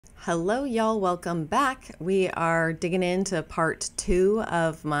Hello, y'all. Welcome back. We are digging into part 2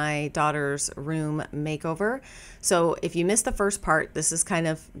 of my daughter's room makeover. So if you missed the first part, this is kind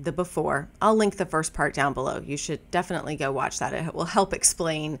of the before. I'll link the first part down below. You should definitely go watch that. It will help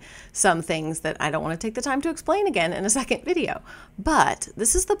explain some things that I don't want to take the time to explain again in a second video. But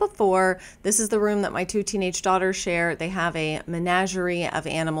this is the before. This is the room that my 2 teenage daughters share. They have a menagerie of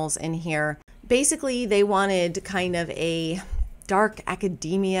animals in here. Basically, they wanted kind of a dark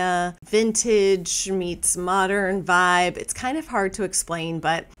academia, vintage meets modern vibe. It's kind of hard to explain,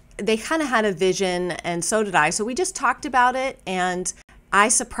 but they kind of had a vision, and so did I. So we just talked about it, and I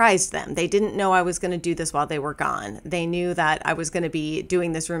surprised them. They didn't know I was going to do this while they were gone. They knew that I was going to be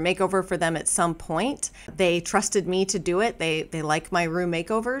doing this room makeover for them at some point. They trusted me to do it. They like my room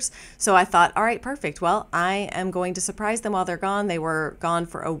makeovers. So I thought, all right, perfect. Well, I am going to surprise them while they're gone. They were gone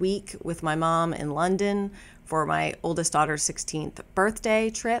for a week with my mom in London for my oldest daughter's 16th birthday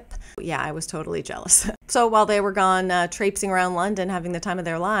trip. Yeah, I was totally jealous. So while they were gone traipsing around London, having the time of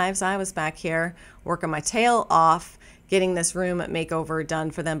their lives, I was back here working my tail off, getting this room makeover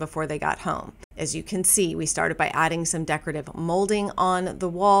done for them before they got home. As you can see, we started by adding some decorative molding on the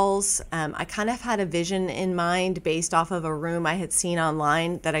walls. I kind of had a vision in mind based off of a room I had seen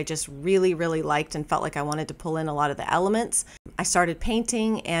online that I just really liked and felt like I wanted to pull in a lot of the elements. I started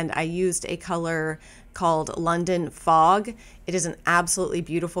painting, and I used a color called London Fog. It is an absolutely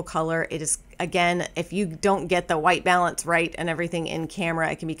beautiful color. It is, again, if you don't get the white balance right and everything in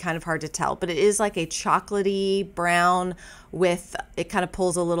camera, it can be kind of hard to tell, but it is like a chocolatey brown with, it kind of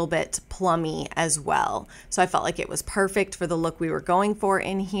pulls a little bit plummy as well. So I felt like it was perfect for the look we were going for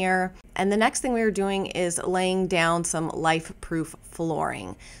in here. And the next thing we were doing is laying down some life-proof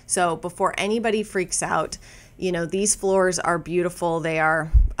flooring. So before anybody freaks out, you know, these floors are beautiful. They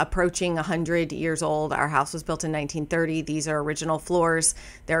are approaching 100 years old. Our house was built in 1930. These are original floors.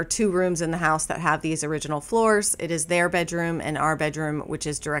 There are 2 rooms in the house that have these original floors. It is their bedroom and our bedroom, which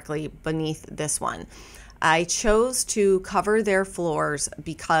is directly beneath this one. I chose to cover their floors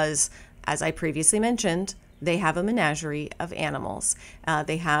because, as I previously mentioned, they have a menagerie of animals.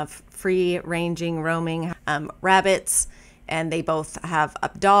 They have free-ranging, roaming rabbits, and they both have a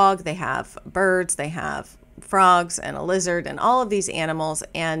dog, they have birds, they have frogs and a lizard and all of these animals,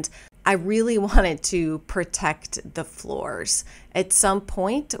 and I really wanted to protect the floors. At some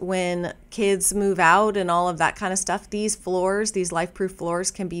point when kids move out and all of that kind of stuff, these floors, these life-proof floors,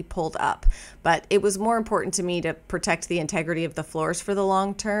 can be pulled up. But it was more important to me to protect the integrity of the floors for the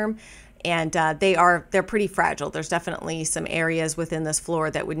long term. And they're pretty fragile. There's definitely some areas within this floor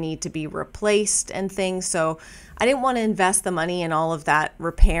that would need to be replaced and things. So I didn't want to invest the money in all of that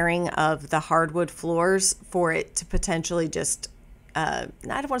repairing of the hardwood floors for it to potentially just, I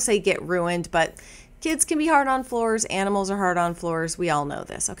don't want to say get ruined, but kids can be hard on floors. Animals are hard on floors. We all know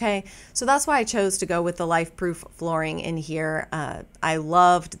this, okay? So that's why I chose to go with the life-proof flooring in here. I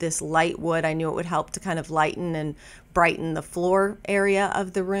loved this light wood. I knew it would help to kind of lighten and brighten the floor area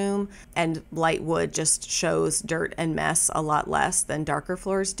of the room, and light wood just shows dirt and mess a lot less than darker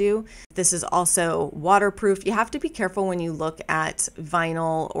floors do. This is also waterproof. You have to be careful when you look at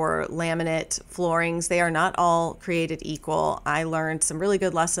vinyl or laminate floorings. They are not all created equal. I learned some really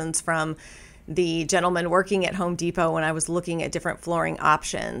good lessons from the gentleman working at Home Depot when I was looking at different flooring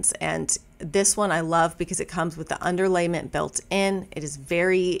options. And this one I love because it comes with the underlayment built in. It is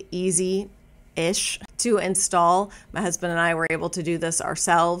very easy-ish to install. My husband and I were able to do this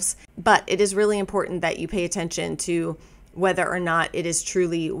ourselves, but it is really important that you pay attention to whether or not it is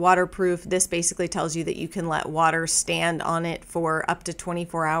truly waterproof. This basically tells you that you can let water stand on it for up to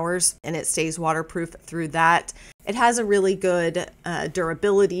 24 hours and it stays waterproof through that. It has a really good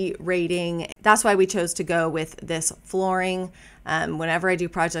durability rating. That's why we chose to go with this flooring. Whenever I do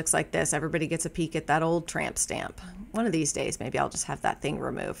projects like this, everybody gets a peek at that old tramp stamp. One of these days, maybe I'll just have that thing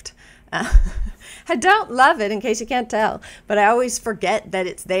removed. I don't love it, in case you can't tell, but I always forget that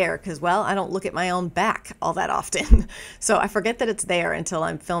it's there because, well, I don't look at my own back all that often. So I forget that it's there until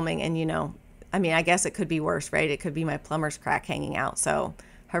I'm filming, and, you know, I mean, I guess it could be worse, right? It could be my plumber's crack hanging out. So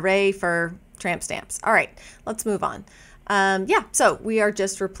hooray for tramp stamps. All right, let's move on. Yeah, so we are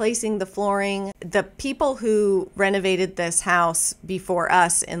just replacing the flooring. The people who renovated this house before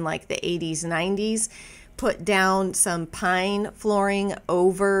us in like the 80s, 90s, put down some pine flooring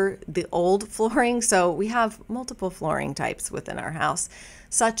over the old flooring. So we have multiple flooring types within our house.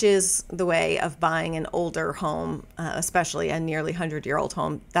 Such is the way of buying an older home, especially a nearly 100-year-old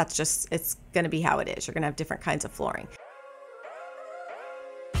home. That's just, it's going to be how it is. You're going to have different kinds of flooring.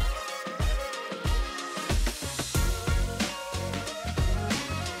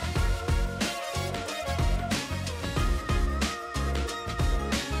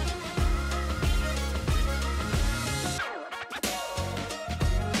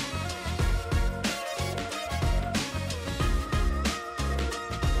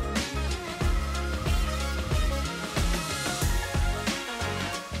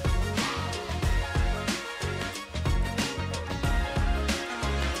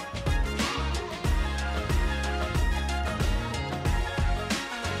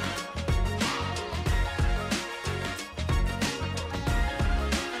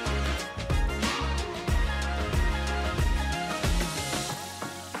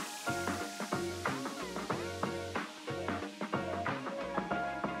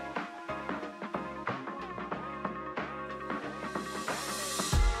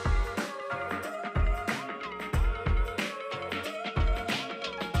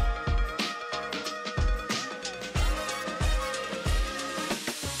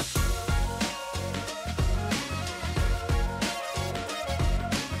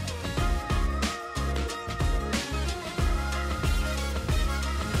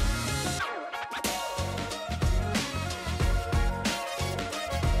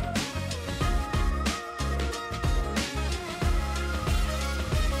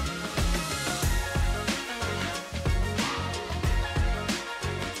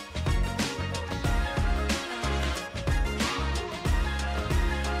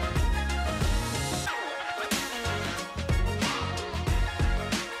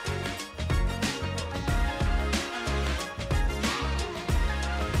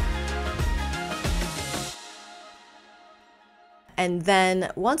 And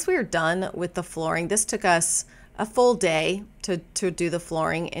then once we were done with the flooring, this took us a full day to do the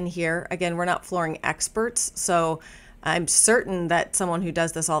flooring in here. Again, we're not flooring experts, so I'm certain that someone who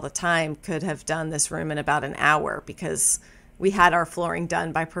does this all the time could have done this room in about an hour, because we had our flooring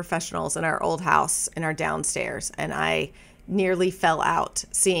done by professionals in our old house in our downstairs, and I nearly fell out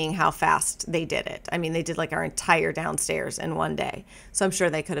seeing how fast they did it. I mean, they did like our entire downstairs in one day. So I'm sure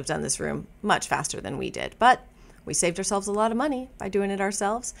they could have done this room much faster than we did, but we saved ourselves a lot of money by doing it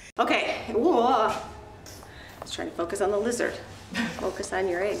ourselves. Okay, whoa. Let's try to focus on the lizard. Focus on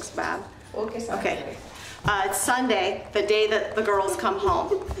your eggs, Bob. Focus on your eggs. It's Sunday, the day that the girls come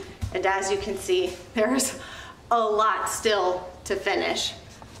home. And as you can see, there's a lot still to finish.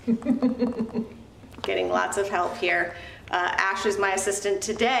 Getting lots of help here. Ash is my assistant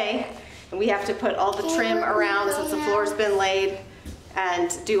today, and we have to put all the trim around since the floor's been laid,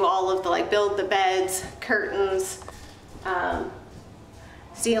 and do all of the, like, build the beds, curtains,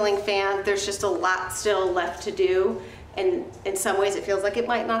 ceiling fan. There's just a lot still left to do, and in some ways it feels like it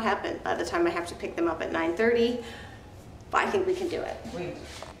might not happen by the time I have to pick them up at 9:30, but I think we can do it.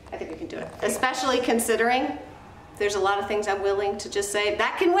 I think we can do it, especially considering there's a lot of things I'm willing to just say,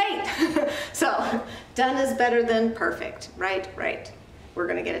 that can wait. So done is better than perfect, right? Right. We're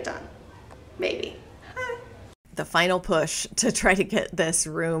gonna get it done, maybe. The final push to try to get this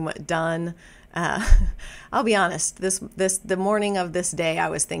room done. I'll be honest, the morning of this day, I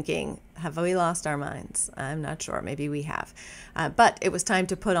was thinking, have we lost our minds? I'm not sure, maybe we have. But it was time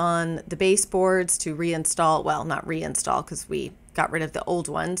to put on the baseboards to reinstall, well, not reinstall because we got rid of the old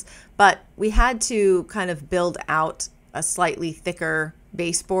ones, but we had to kind of build out a slightly thicker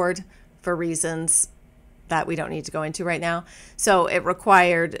baseboard for reasons that we don't need to go into right now. So it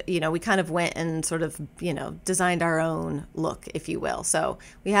required, we kind of went and sort of, designed our own look, if you will. So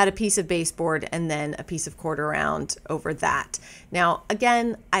we had a piece of baseboard and then a piece of quarter round over that. Now,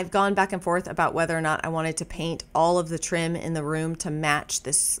 again, I've gone back and forth about whether or not I wanted to paint all of the trim in the room to match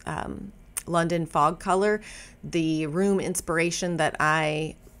this London fog color. The room inspiration that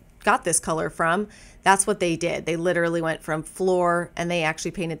I got this color from, that's what they did. They literally went from floor, and they actually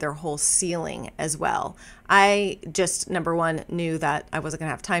painted their whole ceiling as well. I just, number one, knew that I wasn't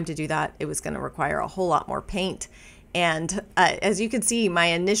gonna have time to do that. It was gonna require a whole lot more paint. And as you can see, my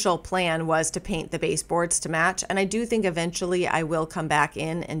initial plan was to paint the baseboards to match. And I do think eventually I will come back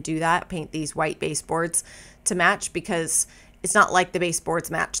in and do that, paint these white baseboards to match, because it's not like the baseboards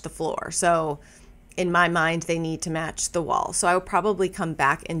match the floor. So in my mind, they need to match the wall. So I will probably come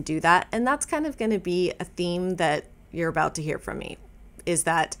back and do that. And that's kind of going to be a theme that you're about to hear from me, is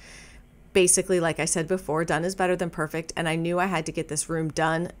that basically, like I said before, done is better than perfect. And I knew I had to get this room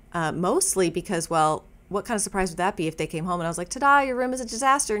done, mostly because, well, what kind of surprise would that be if they came home and I was like, ta-da, your room is a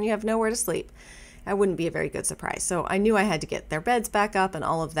disaster and you have nowhere to sleep? That wouldn't be a very good surprise. So I knew I had to get their beds back up and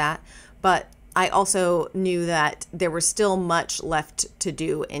all of that. But I also knew that there was still much left to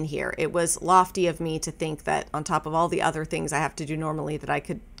do in here. It was lofty of me to think that on top of all the other things I have to do normally, that I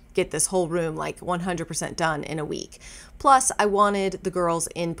could get this whole room like 100% done in a week. Plus, I wanted the girls'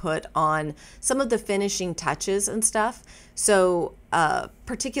 input on some of the finishing touches and stuff. So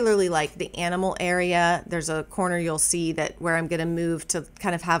particularly like the animal area, there's a corner you'll see that where I'm going to move to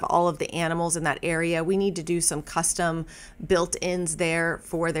kind of have all of the animals in that area. We need to do some custom built-ins there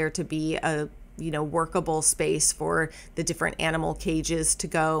for there to be a workable space for the different animal cages to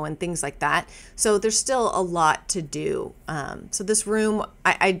go and things like that. So there's still a lot to do. So this room,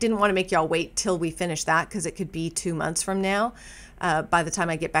 I didn't want to make y'all wait till we finish that, because it could be 2 months from now. By the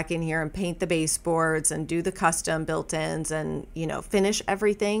time I get back in here and paint the baseboards and do the custom built-ins and, finish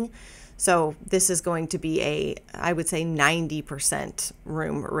everything. So this is going to be I would say 90%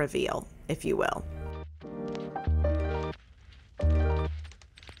 room reveal, if you will.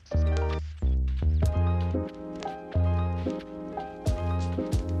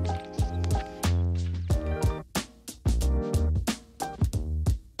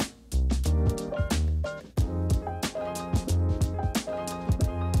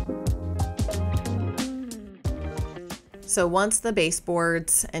 So once the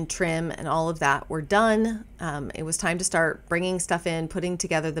baseboards and trim and all of that were done, it was time to start bringing stuff in, putting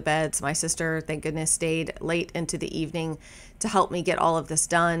together the beds. My sister, thank goodness, stayed late into the evening to help me get all of this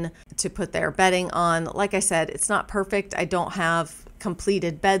done, to put their bedding on. Like I said, it's not perfect. I don't have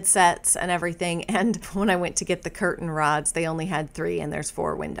completed bed sets and everything. And when I went to get the curtain rods, they only had 3 and there's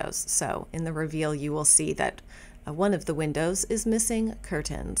 4 windows. So in the reveal, you will see that one of the windows is missing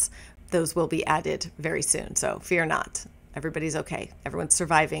curtains. Those will be added very soon, so fear not. Everybody's okay. Everyone's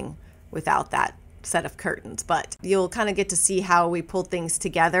surviving without that set of curtains, but you'll kind of get to see how we pulled things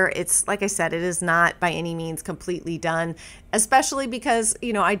together. It's like I said, it is not by any means completely done, especially because,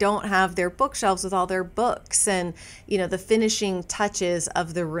 you know, I don't have their bookshelves with all their books and, you know, the finishing touches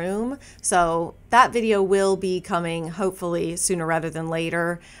of the room. So that video will be coming hopefully sooner rather than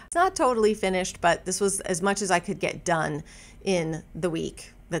later. It's not totally finished, but this was as much as I could get done in the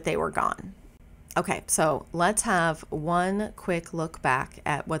week that they were gone. Okay, so let's have one quick look back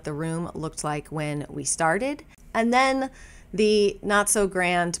at what the room looked like when we started, and then the not so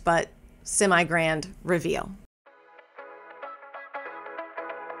grand but semi-grand reveal.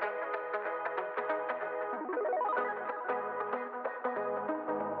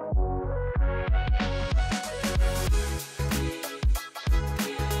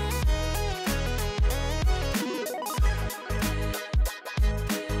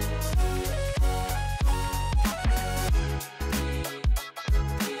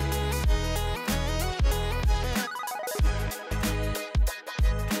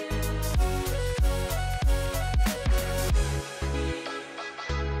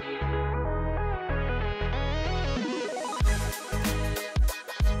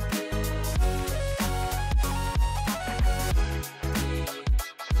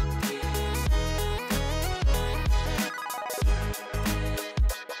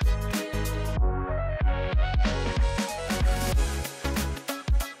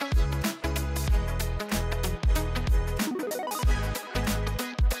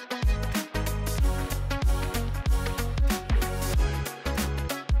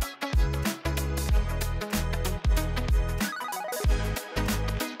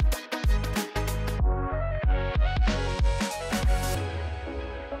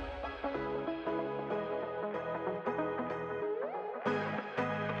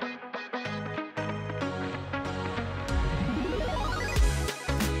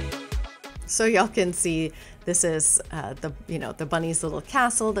 So y'all can see this is the bunny's little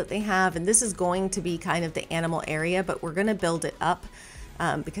castle that they have, and this is going to be kind of the animal area, but we're going to build it up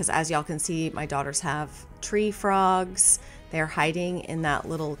because as y'all can see, my daughters have tree frogs. They're hiding in that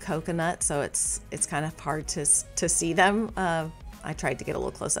little coconut, so it's kind of hard to see them. I tried to get a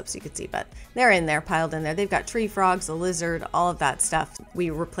little close up so you could see, but they're in there, piled in there. They've got tree frogs, a lizard, all of that stuff. We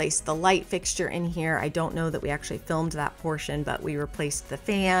replaced the light fixture in here. I don't know that we actually filmed that portion, but we replaced the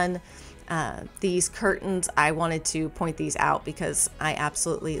fan. These curtains, I wanted to point these out because I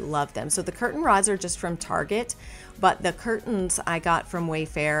absolutely love them. So the curtain rods are just from Target, but the curtains I got from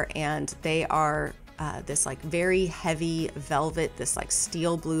Wayfair, and they are this like very heavy velvet, this like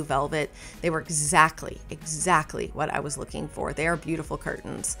steel blue velvet. They were exactly what I was looking for. They are beautiful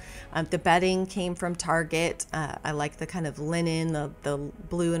curtains. The bedding came from Target. I like the kind of linen, the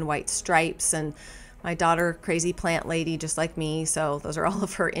blue and white stripes, and my daughter, crazy plant lady, just like me, so those are all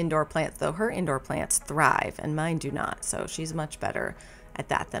of her indoor plants, though her indoor plants thrive and mine do not, so she's much better at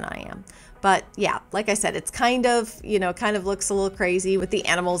that than I am. But yeah, like I said, it's kind of looks a little crazy with the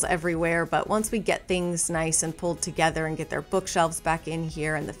animals everywhere, but once we get things nice and pulled together and get their bookshelves back in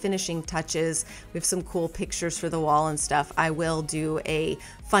here and the finishing touches, we have some cool pictures for the wall and stuff, I will do a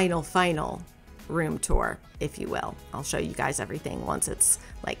final room tour, if you will. I'll show you guys everything once it's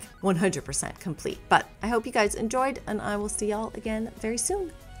like 100% complete. But I hope you guys enjoyed, and I will see y'all again very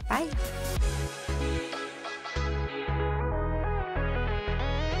soon. Bye.